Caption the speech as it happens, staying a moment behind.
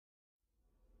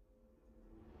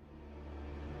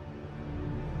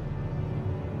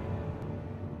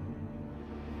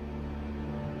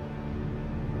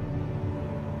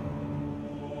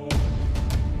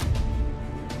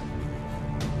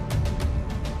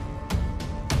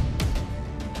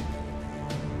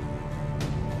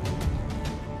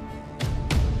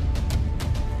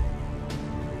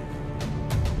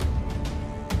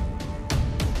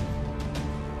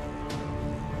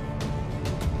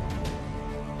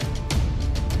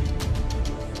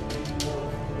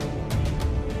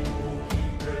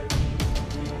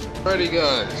Alrighty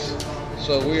guys,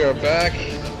 so we are back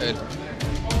at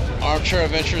Armchair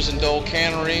Adventurers in Dole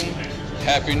Cannery.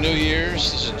 Happy New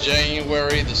Year's. This is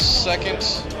January the 2nd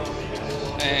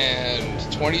and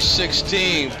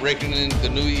 2016, breaking in the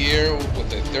new year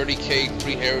with a 30K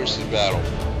pre-heresy battle.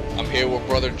 I'm here with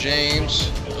brother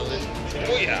James.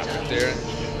 Oh yeah, there.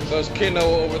 So it's Kino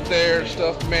over there,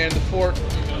 stuff, man the fort,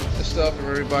 and stuff, and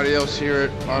everybody else here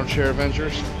at Armchair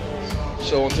Adventures.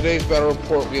 So in today's battle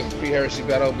report, we have a pre-heresy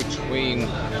battle between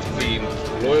the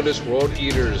Loyalist World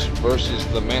Eaters versus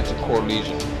the Manticores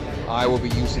Legion. I will be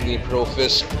using the Imperial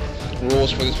Fist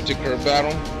rules for this particular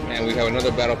battle, and we have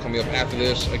another battle coming up after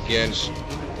this against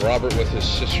Robert with his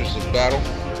Sisters of Battle.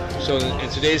 So in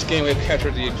today's game, we have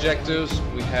captured the objectives.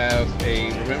 We have a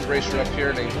rim racer up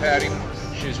here named Patty.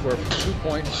 She's worth 2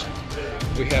 points.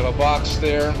 We have a box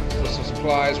there with some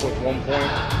supplies worth 1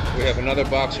 point. We have another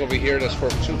box over here that's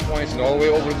worth 2 points, and all the way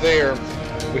over there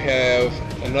we have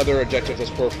another objective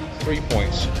that's worth 3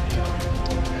 points.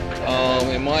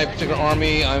 In my particular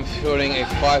army, I'm fielding a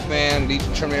 5-man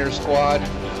Legion Terminator squad.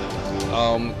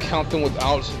 Count them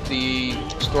without the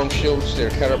storm shields. They're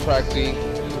cataphracting.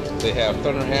 They have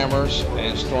thunder hammers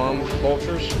and storm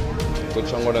vultures,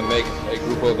 which I'm going to make a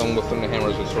group of them with thunder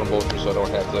hammers and storm vultures, so I don't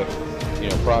have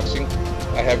to, proxy.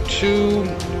 I have 2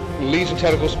 Legion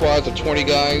tactical squads of 20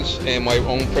 guys, and my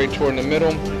own Praetor in the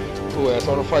middle, who has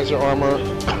autophyzer armor.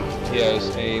 He has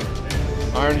a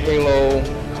Iron Halo.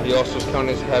 He also is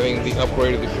counted as having the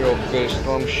upgrade of the Imperial Fist,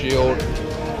 Storm Shield,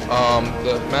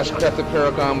 the Mastercrafted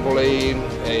Paragon Blade,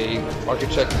 a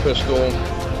Architect Pistol,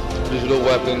 digital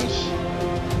weapons,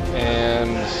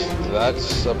 and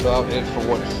that's about it for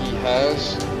what he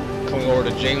has. Coming over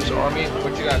to James' army,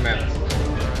 what you got, man?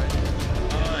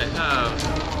 I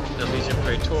have the Legion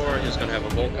Praetor. He's going to have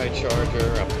a Makai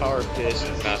Charger, a Power Fist,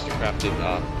 Mastercrafted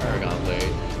Paragon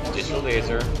Blade, digital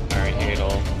laser, Iron Halo,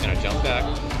 and a jump pack.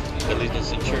 The Legion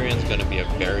Centurion is going to be a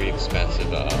very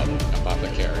expensive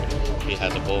apothecary. He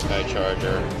has a Makai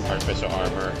Charger, Artificer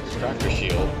Armor, Tractor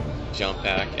Shield, jump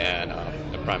pack, and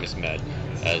the Primus Med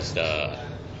as the,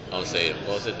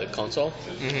 the console?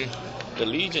 Mm-hmm. The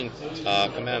Legion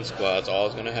command squad's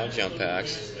always going to have jump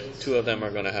packs. 2 of them are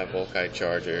going to have Makai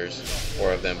Chargers,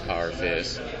 4 of them Power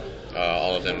Fists,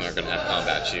 all of them are going to have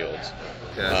combat shields.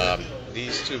 Okay.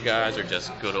 These 2 guys are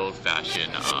just good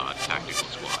old-fashioned tactical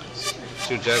squads.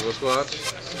 2 tactical squads,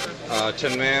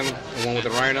 10-man, and 1 with a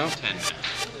Rhino.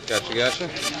 10-man. Gotcha.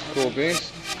 Cool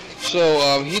beans.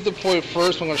 So he deployed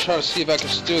first. I'm going to try to see if I can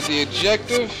steal the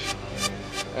objective.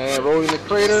 And rolling the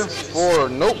crater for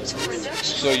nope.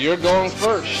 So you're going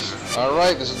first. All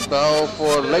right, this is battle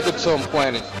for Legatum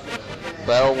planet.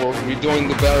 Battle we'll be doing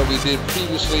the battle we did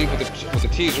previously with the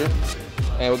teaser,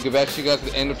 and we'll get back to you guys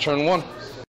at the end of turn 1.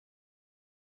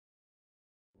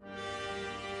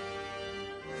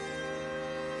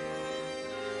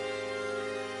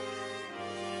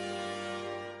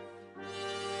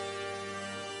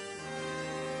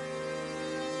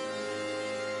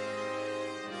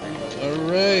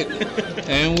 Alright,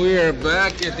 and we are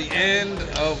back at the end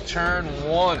of turn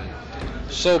 1.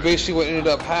 So basically what ended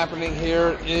up happening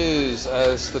here is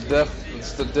as the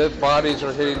dead bodies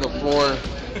are hitting the floor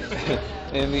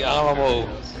in the Alamo.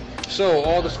 So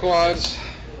all the squads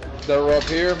that were up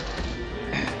here,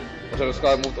 the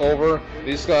squad moved over.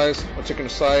 These guys are taking a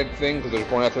side thing because they're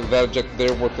going after that objective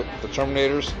there with the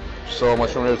Terminators. So my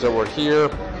Terminators that were here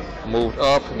moved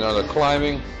up, and now they're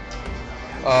climbing.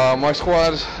 My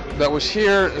squad that was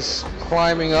here is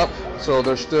climbing up, so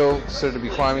they're still considered to be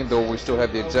climbing, though we still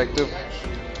have the objective.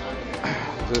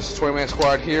 This 20-man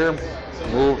squad here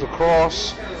moved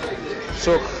across,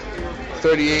 took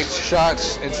 38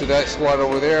 shots into that squad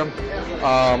over there.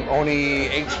 Only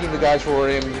 18 of the guys were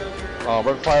in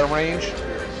red fire range.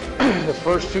 The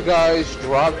first 2 guys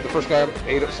dropped. The first guy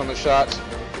ate up some of the shots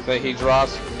that he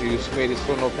dropped. He made his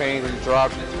feel no pain, and he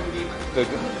dropped. The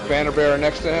banner bearer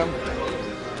next to him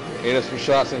ate up some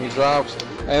shots and he dropped.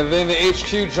 And then the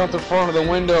HQ jumped in front of the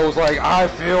window, was like, I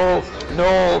feel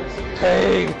no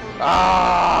pain.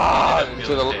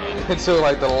 Until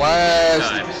like the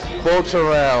last boat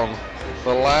around.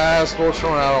 The last boat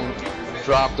around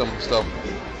dropped them and stuff.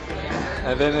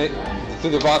 And then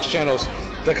through the Vox channels,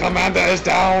 the commander is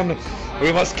down.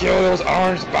 We must kill those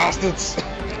orange bastards.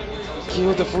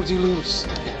 Kill the Fruity Loops.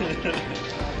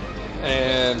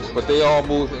 But they all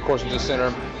moved, of course, into the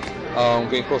center.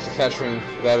 Getting close to capturing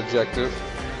that objective,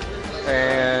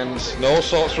 and no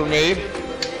assaults were made.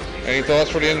 Any thoughts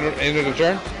for the end of the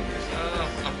turn?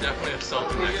 I'm definitely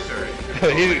assaulting next turn.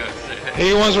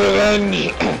 he wants revenge.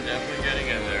 Definitely getting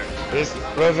in there. It's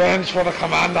revenge for the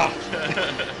commander.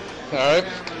 All right,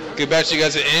 get back to you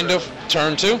guys at the end of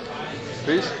turn 2.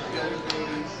 Peace.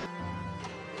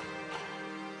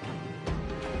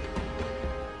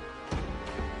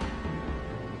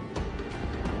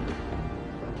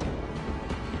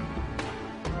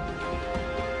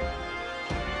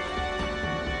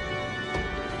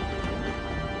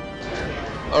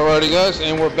 Alrighty guys,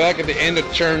 and we're back at the end of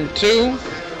turn 2.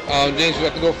 James, you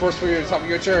have to go first for your top of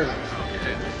your turn.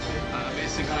 Okay.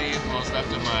 Basically, I was left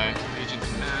in my Legion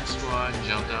Command Squad,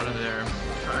 jumped out of there,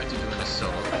 tried to do an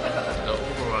assault. The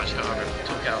Overwatch, however,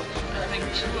 took out, I think,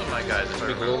 2 of my guys, if I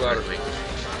remember correctly.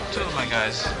 2 of my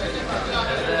guys.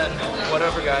 And then,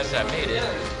 whatever guys that made it,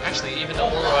 actually, even the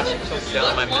Overwatch took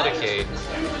down my Medicaid.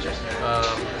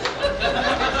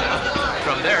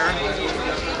 From there,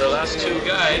 the last 2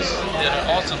 guys did an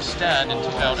awesome stat and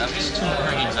took out at least 2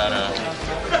 Marines out of,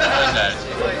 what is that,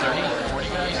 30, 40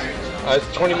 guys? It's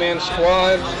a 20-man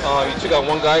squad. You took out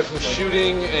 1 guy from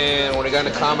shooting, and when they got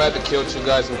into combat, they killed 2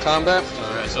 guys in combat.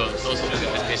 Alright, so those 2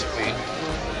 guys basically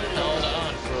held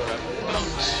on for about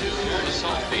 2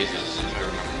 assault phases, if I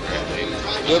remember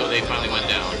correctly. Yep. So they finally went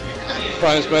down.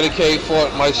 Prime's Medicaid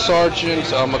fought my sergeant,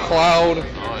 McLeod.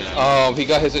 Oh, yeah. He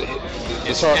got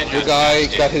the guy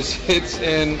got his hits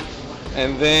in,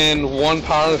 and then 1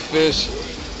 power fist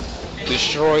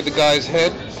destroyed the guy's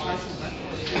head.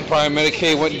 Prime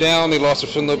Medicaid went down, they lost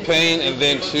their similar pain, and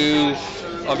then 2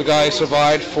 other guys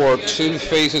survived for 2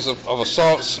 phases of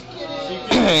assaults.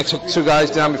 And took 2 guys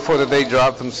down before they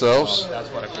dropped themselves. That's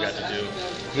what I forgot to do.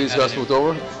 These guys moved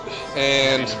over.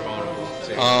 And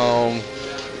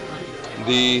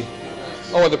the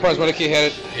Prize Medicaid had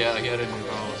it. Yeah, he had it in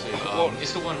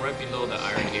it's the one right below the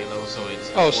Iron Halo, so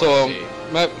it's...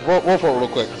 Matt, roll for it real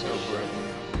quick. Let's go for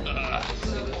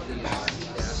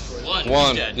it.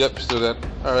 1. Dead. Yep, just do that.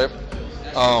 Alright.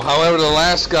 However, the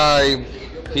last guy,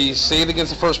 he saved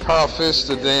against the first power fist,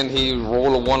 and then he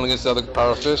rolled a 1 against the other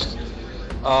power fist.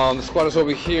 The squad is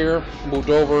over here, moved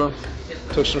over,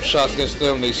 took some shots against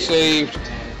them, they saved.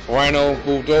 Rhino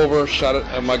moved over, shot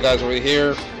at my guys over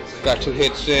here, got 2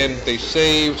 hits in, they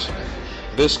saved.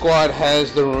 This squad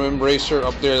has the Embracer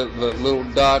up there, the little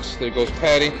dots. There goes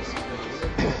Patty.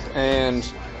 And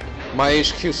my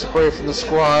HQ separated from the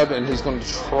squad, and he's going to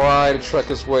try to trek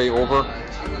his way over,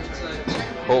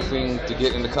 hoping to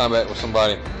get into combat with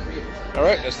somebody.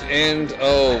 Alright, that's the end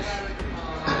of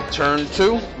turn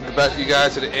 2. We'll get back to you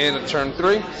guys at the end of turn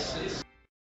 3.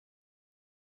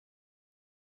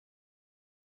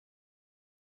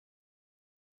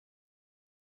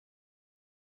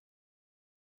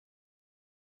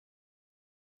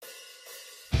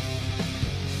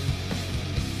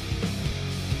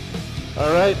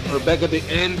 Alright, we're back at the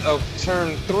end of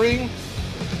turn 3.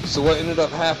 So what ended up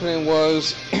happening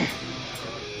was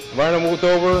Rhino moved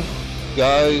over,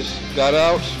 guys got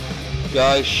out,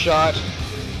 guys shot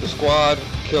the squad,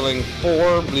 killing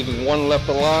 4, leaving 1 left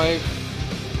alive.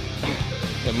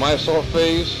 In my assault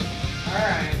phase,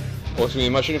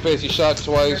 in my shooting phase, he shot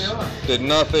twice, did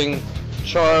nothing,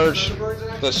 charged.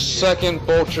 The second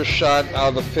vulture shot out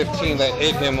of the 15 that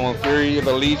hit him on Fury of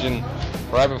the Legion,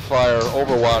 rapid fire,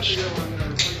 Overwatch.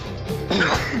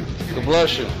 God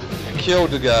bless you.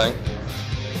 Killed the guy.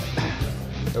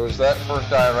 There was that first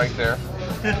guy right there.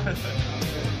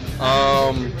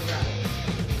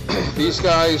 These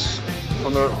guys,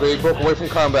 they broke away from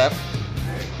combat.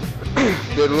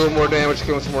 Did a little more damage,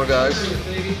 killing some more guys.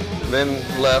 Then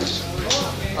left.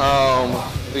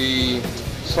 The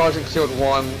sergeant killed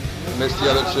 1, missed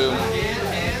the other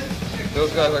 2.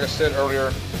 Those guys, like I said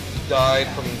earlier, died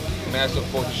from massive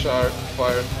vulture shot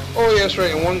fire. Oh yeah, that's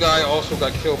right, and 1 guy also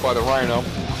got killed by the Rhino.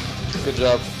 Good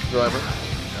job, driver.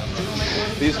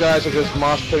 These guys are just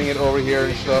mosh pitting it over here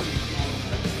and stuff.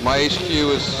 My HQ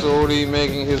is slowly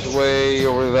making his way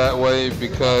over that way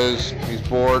because he's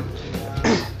bored.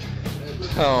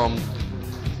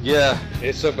 Yeah,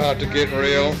 it's about to get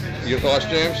real. Your thoughts,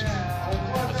 James?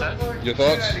 What's that? Your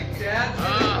thoughts?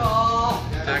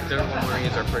 Attack their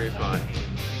Marines are pretty fun.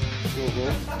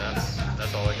 Cool.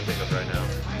 That's all I can think of right now.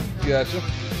 Gotcha.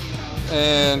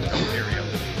 And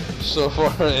so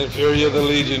far, Inferior the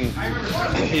Legion.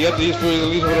 He got these Inferior the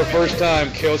Legion for the first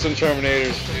time, killed some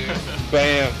Terminators.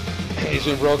 Bam! He's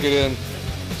been broken in.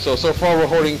 So far we're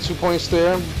holding 2 points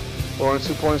there. We're holding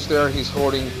 2 points there. He's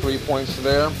holding 3 points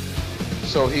there.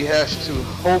 So he has to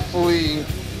hopefully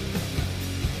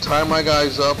tie my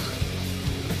guys up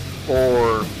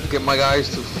or get my guys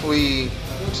to flee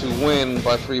to win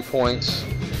by 3 points.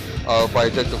 By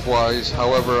objective wise.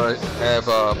 However, I have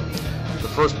the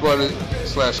First Blood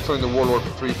 / Killing the Warlord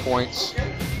for 3 points.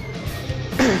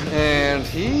 And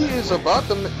he is about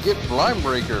to get Blind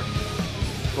Breaker.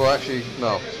 Well, actually,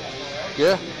 no.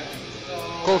 Yeah,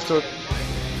 close to it.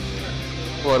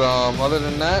 But other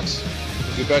than that,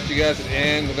 we'll get back to you guys at the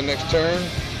end of the next turn.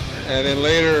 And then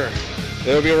later,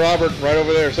 there'll be Robert right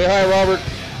over there. Say hi, Robert.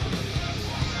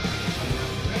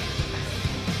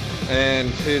 And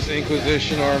his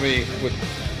Inquisition army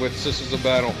with Sisters of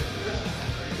Battle.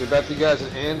 Get back to you guys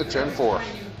at the end of turn 4.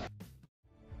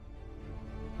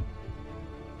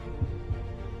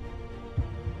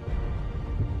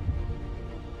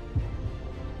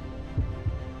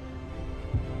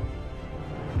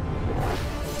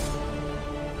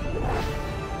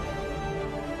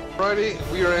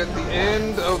 Alrighty, we are at the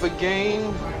end of the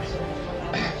game.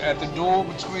 At the duel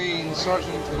between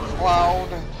Sergeant Cloud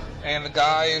and the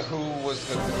guy who was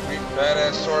the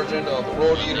badass sergeant of the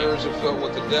World Eaters who fought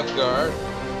with the Death Guard.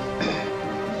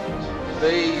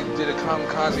 They did a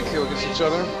kamikaze kill against each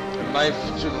other. A knife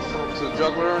to the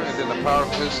jugular, and then the power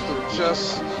fist to the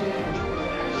chest.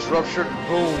 Just ruptured,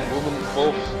 boom, boom them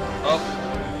both up.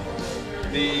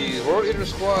 The World Eater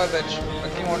squad that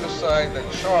came on this side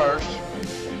that charged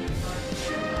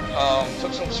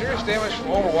took some serious damage from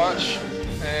Overwatch,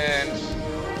 and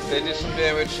they did some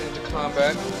damage into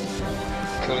combat,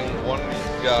 killing one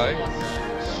guy,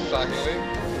 shockingly,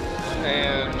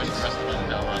 and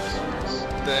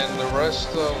then the rest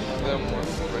of them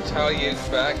retaliated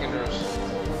back, and there's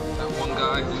that one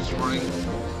guy who's running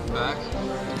back to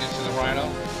get to the Rhino,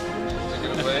 take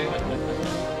it away.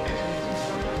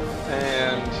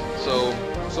 And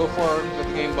so far, got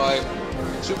the game by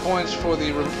 2 points for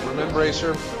the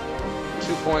Remembracer,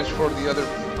 2 points for the other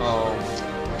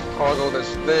cargo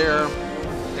that's there,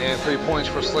 and 3 points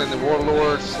for slaying the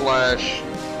Warlord /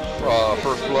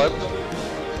 First Blood.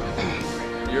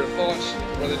 Your thoughts,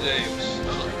 Brother James?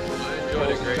 I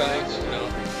enjoyed it greatly. You know,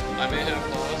 I may have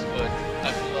flaws, but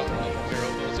I feel like the hero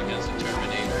goes against the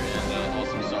Terminator and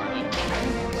Awesome Sergeant.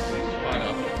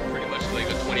 Pretty much like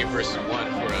a 20 versus 1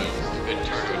 for a good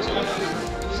turn or two.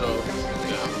 So,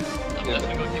 yeah, I'm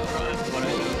definitely going to keep trying.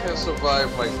 He has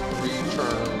survived like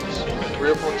 3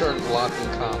 or 4 turns locked in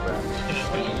combat.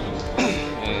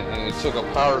 and it took a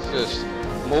power fist,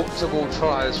 multiple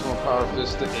tries from a power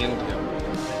fist to end him.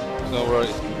 So,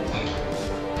 right.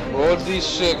 Roll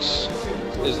D6.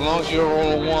 As long as you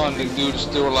roll a 1, the dude is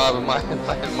still alive in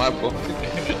my book.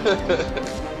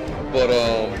 But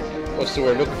what's the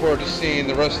word? Looking forward to seeing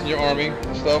the rest of your army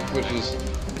stuff, which is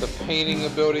the painting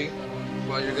ability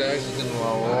by your guys is getting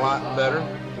a lot better.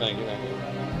 Thank you.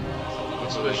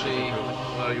 Especially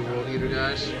your World Eater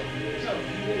guys.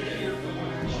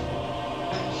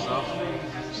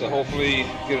 So hopefully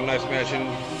get a nice match in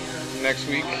next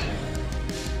week.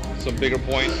 Some bigger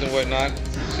points and whatnot.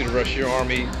 See the rest of your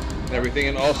army and everything.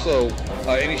 And also,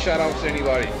 any shout outs to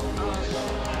anybody?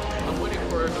 I'm waiting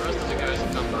for the rest of the guys to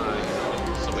come by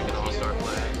so we can all start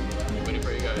playing. I'm waiting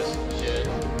for you guys. Shit,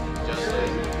 Justin,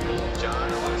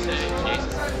 John, I want to say,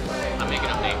 Jason. I'm making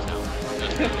up names now.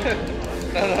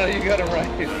 No, you got it right.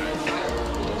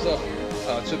 So,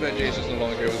 too bad Jason's no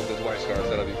longer here with his white scarf.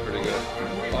 That'll be pretty good.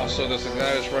 Also, there's a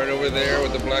guy that's right over there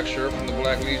with the black shirt from the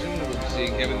Black Legion. We'll be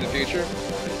seeing him in the future.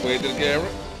 Wave to the camera.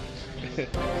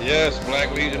 Yes,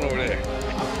 Black Legion over there.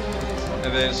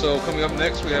 And then, so coming up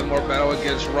next, we have more battle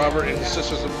against Robert and his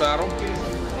Sisters of Battle.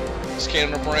 It's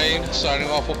Kane and Brain signing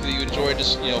off. Hopefully you enjoyed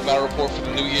this, battle report for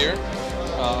the new year.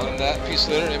 And that piece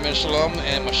later, Amen Shalom,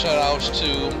 and my shout outs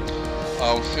to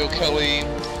Phil Kelly,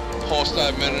 Paul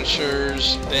Stein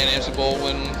Miniatures, Dan Anthony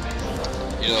Baldwin,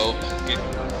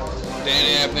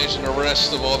 Danny Abnage, and the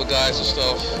rest of all the guys and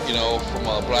stuff, from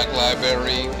Black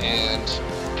Library, and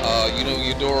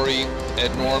Eudori,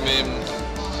 Ed Norman,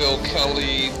 Phil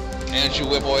Kelly, Andrew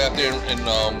Whitboy out there in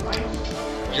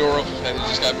Europe, and he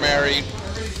just got married.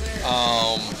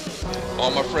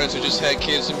 All my friends who just had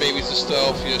kids and babies and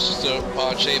stuff, Sister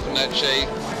Chafe and that Jay,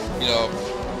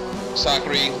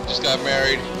 Sakari just got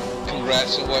married,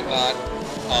 congrats and whatnot.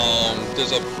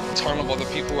 There's a ton of other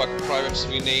who I can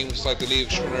probably name, just like the League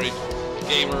of Extraordinary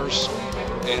Gamers,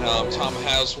 and Tom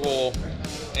Haswell,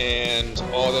 and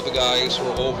all the other guys who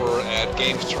are over at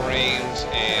Games Terrains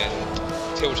and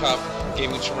Tabletop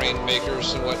Gaming Terrain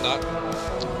Makers and whatnot.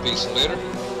 Peace later.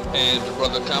 And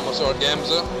Brother Commissar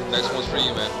Gamza, next one's for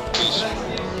you, man. Peace.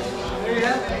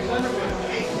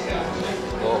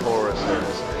 Oh,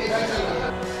 Horace.